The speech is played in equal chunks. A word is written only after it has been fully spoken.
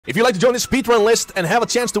If you'd like to join the speedrun list and have a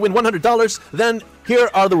chance to win $100, then here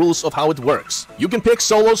are the rules of how it works. You can pick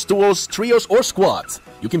solos, duos, trios, or squads.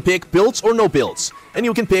 You can pick builds or no builds. And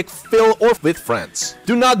you can pick fill or with friends.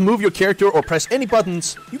 Do not move your character or press any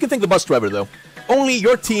buttons. You can thank the bus driver though. Only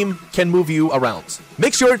your team can move you around.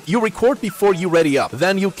 Make sure you record before you ready up.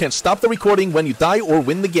 Then you can stop the recording when you die or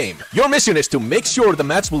win the game. Your mission is to make sure the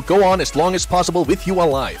match will go on as long as possible with you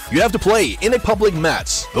alive. You have to play in a public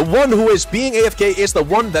match. The one who is being AFK is the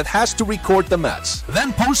one that has to record the match.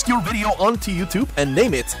 Then post your video onto YouTube and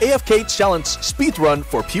name it AFK Challenge Speedrun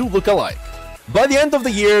for PewLookAlike. By the end of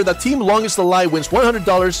the year, the team longest alive wins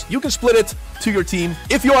 $100. You can split it to your team.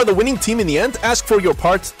 If you are the winning team in the end, ask for your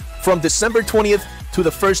part from December 20th to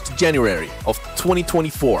the 1st January of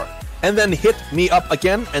 2024. And then hit me up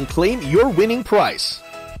again and claim your winning prize.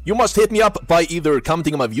 You must hit me up by either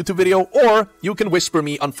commenting on my YouTube video or you can whisper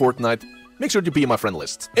me on Fortnite. Make sure to be on my friend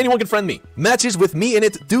list. Anyone can friend me. Matches with me in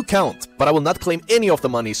it do count, but I will not claim any of the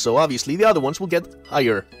money, so obviously the other ones will get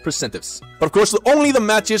higher percentives. But of course, only the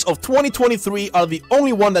matches of 2023 are the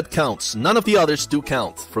only one that counts. None of the others do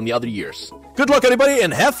count from the other years. Good luck everybody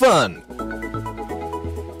and have fun!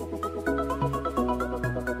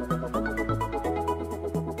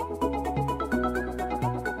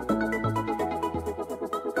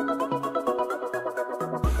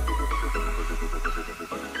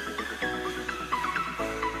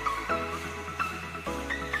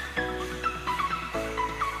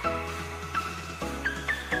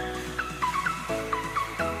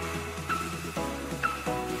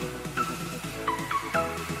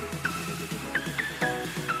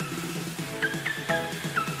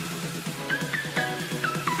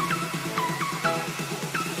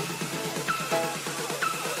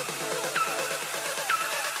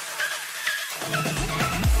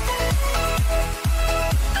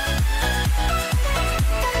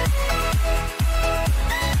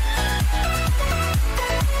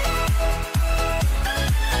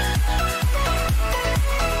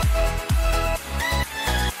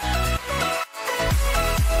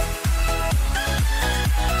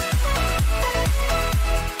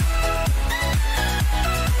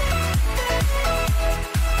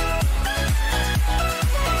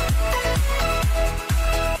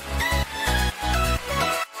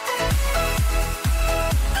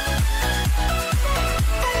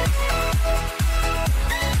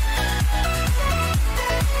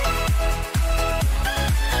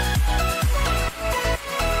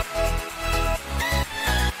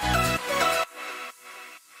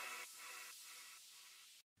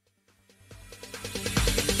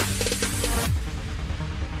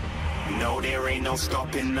 No, there ain't no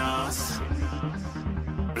stopping us.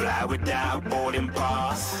 Fly without boarding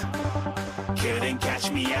pass. Couldn't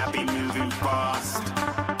catch me, I be moving fast.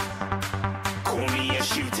 Call me a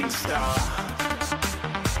shooting star.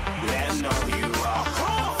 Let 'em know who you are.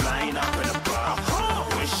 Flying up in a bar.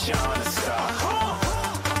 Wish on a star.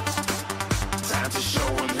 Time to show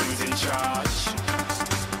 'em who's in charge.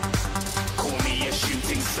 Call me a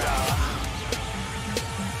shooting star.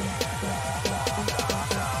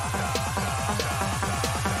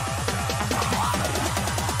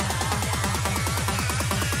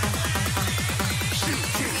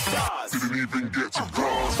 Didn't even get to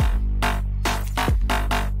cross.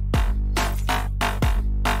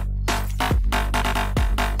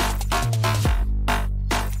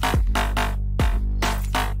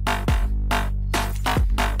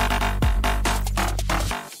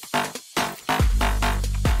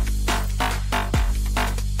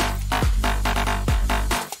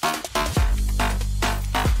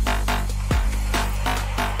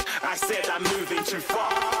 I said I'm moving too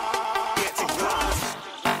far. Get to glass.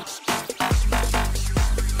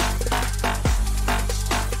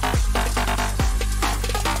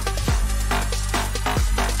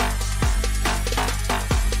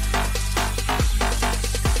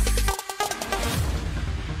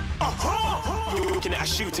 Looking at a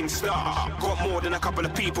shooting star. Got more than a couple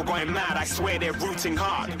of people going mad. I swear they're rooting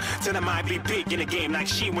hard. Tell them I be big in the game like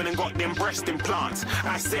she went and got them breast implants.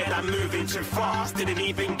 I said I'm moving too fast. Didn't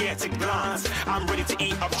even get a glance. I'm ready to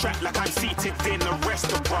eat up track like I'm seated in a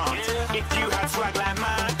restaurant. If you had swag like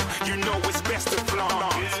mine, you know it's best to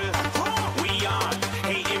flaunt. We aren't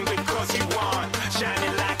hating because you aren't.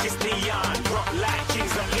 Shining like it's neon. Rock like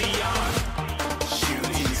kings of Leon.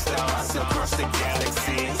 Shooting stars across the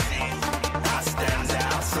galaxy. I stand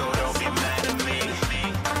out, so don't be mad at me.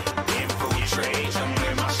 Infiltrate, I'm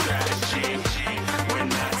with my strategy. When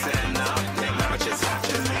I turn up, they might just have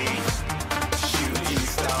to leave. Shooting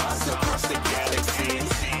stars across the galaxy.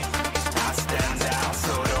 I stand out,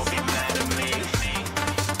 so don't be mad at me.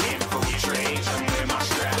 Infiltrate, I'm with my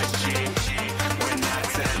strategy.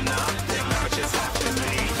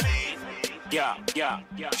 Yeah,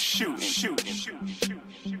 shooting. Yeah, shooting.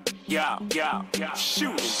 Yeah,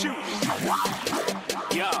 shooting.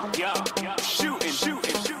 Yeah,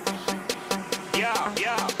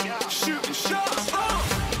 shooting shots.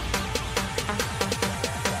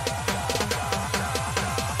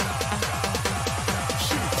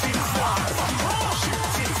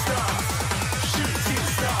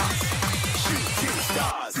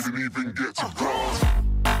 Didn't even get to cross.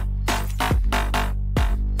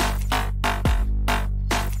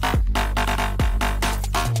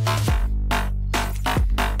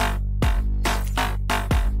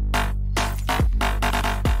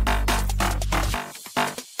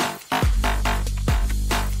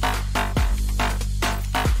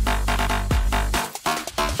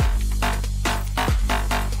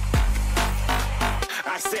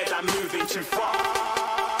 I said I'm moving too far.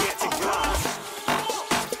 Get to glass.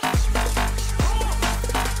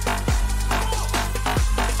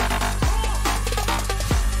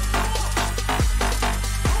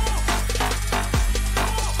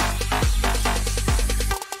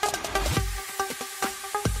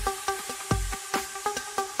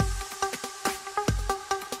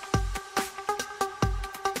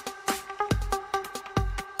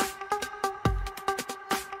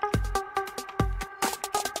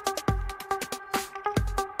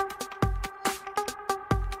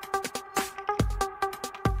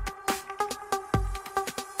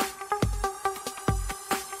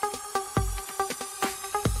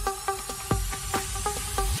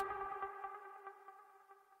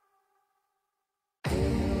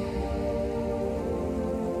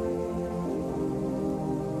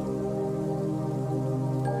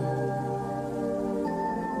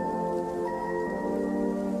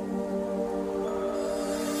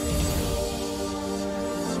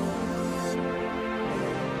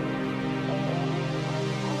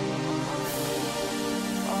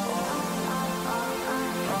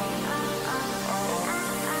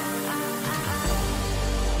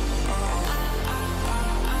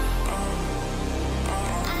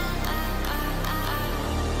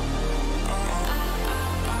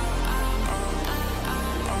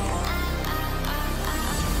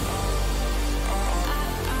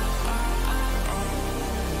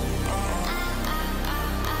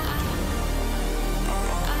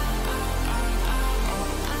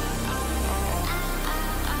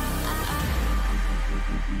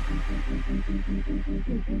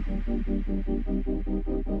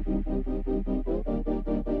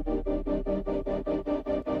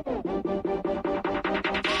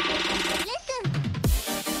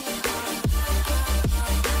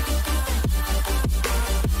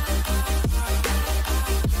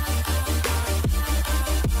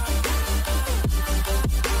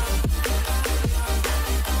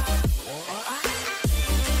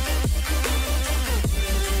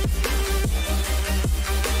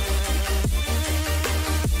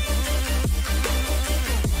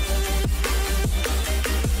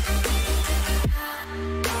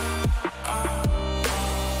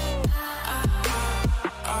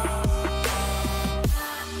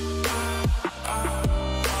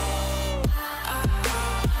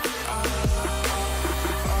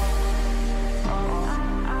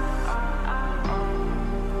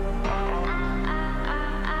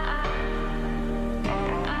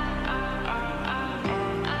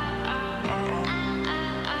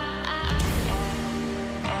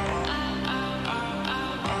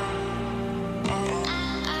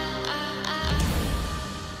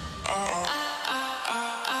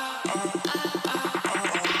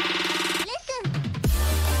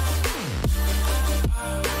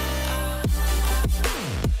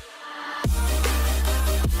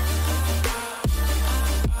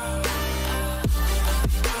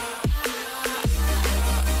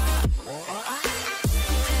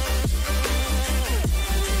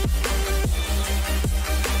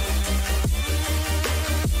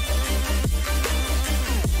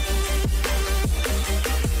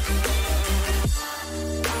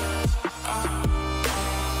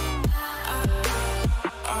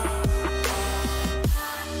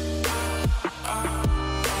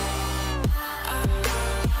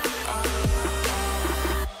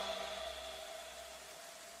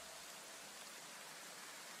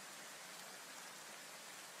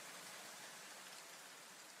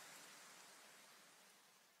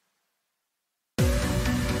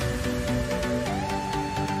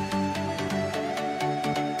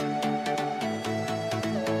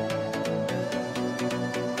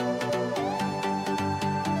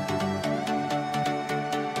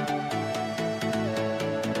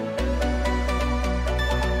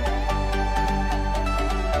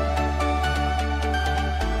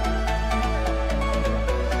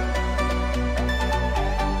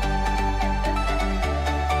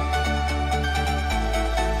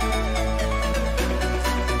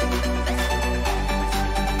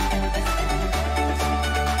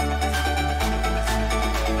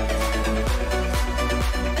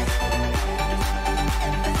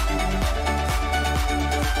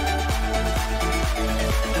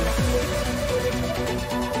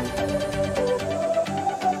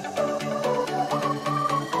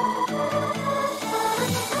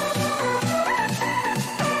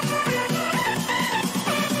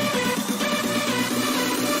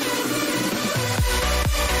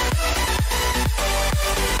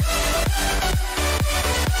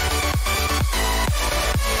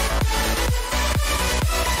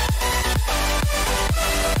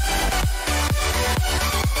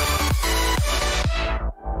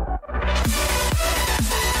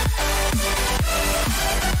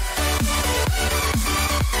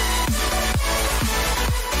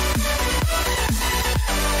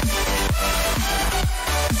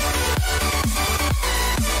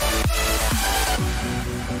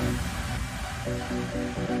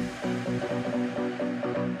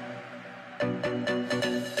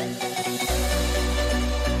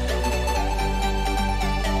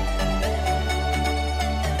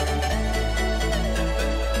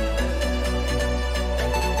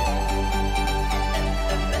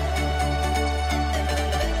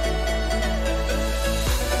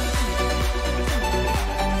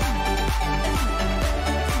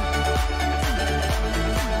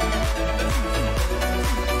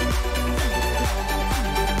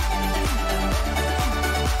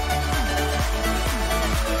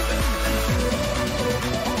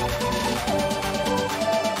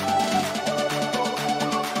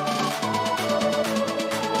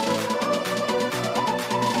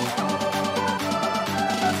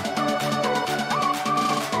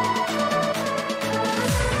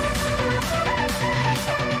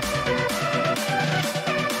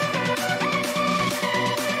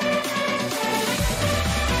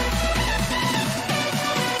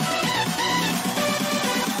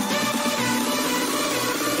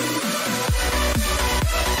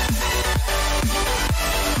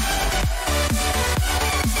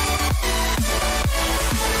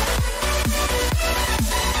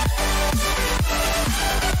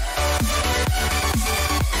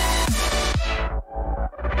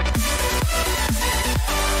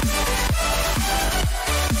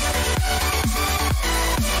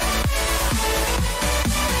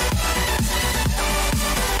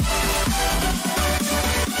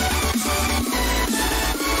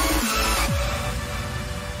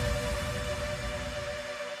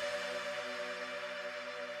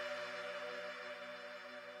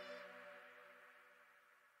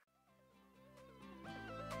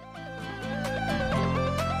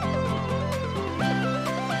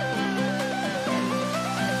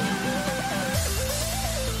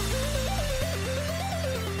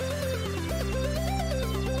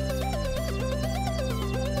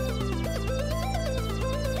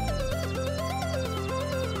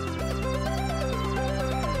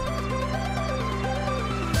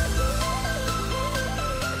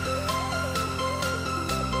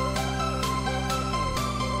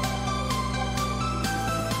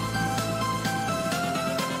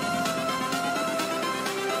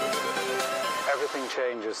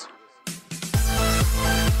 changes.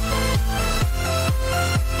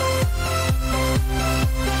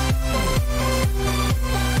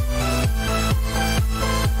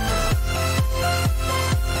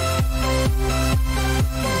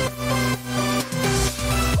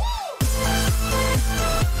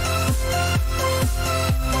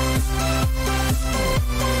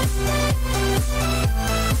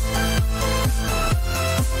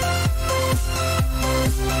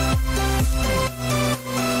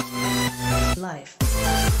 Life.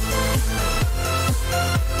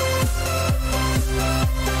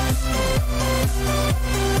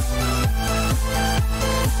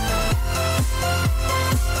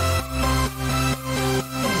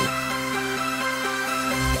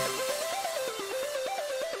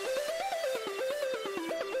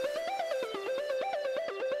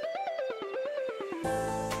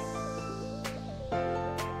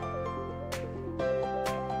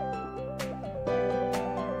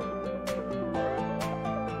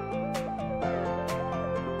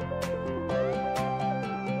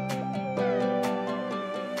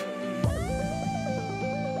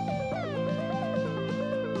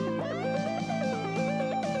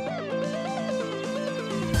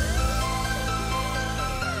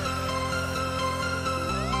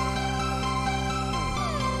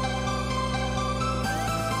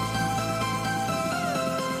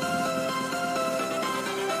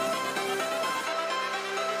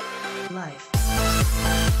 Life.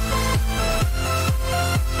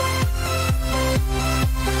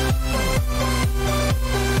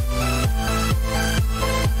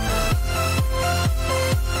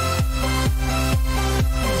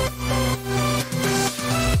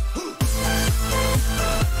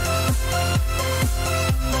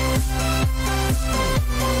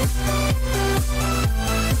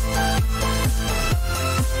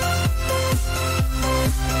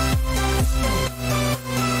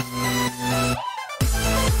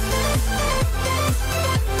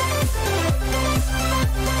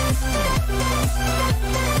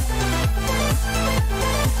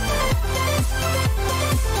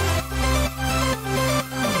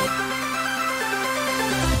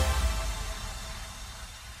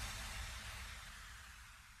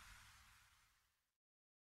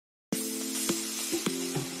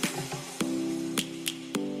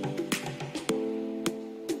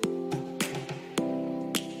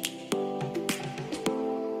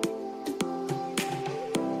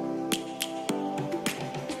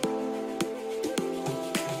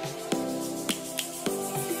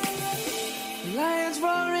 Lions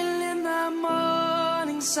roaring in the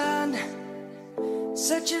morning sun,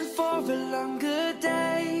 searching for a longer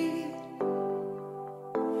day.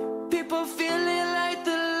 People feeling like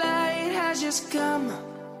the light has just come.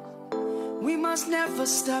 We must never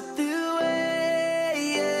stop the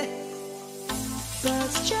way.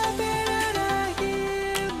 Birds chirping and I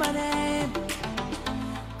hear my name,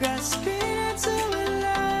 grasping into a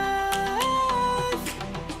life.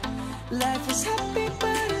 Life is happy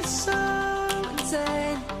but it's so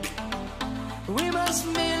insane. We must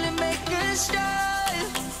merely make a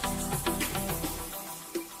start.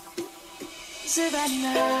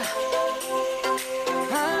 Savannah,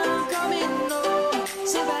 I'm coming home.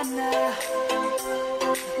 Savannah,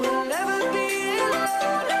 we'll never be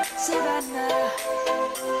alone. Savannah,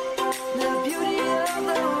 the beauty of the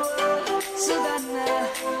world. Savannah,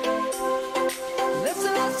 let's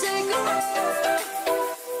all take a walk.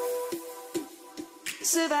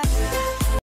 Savannah.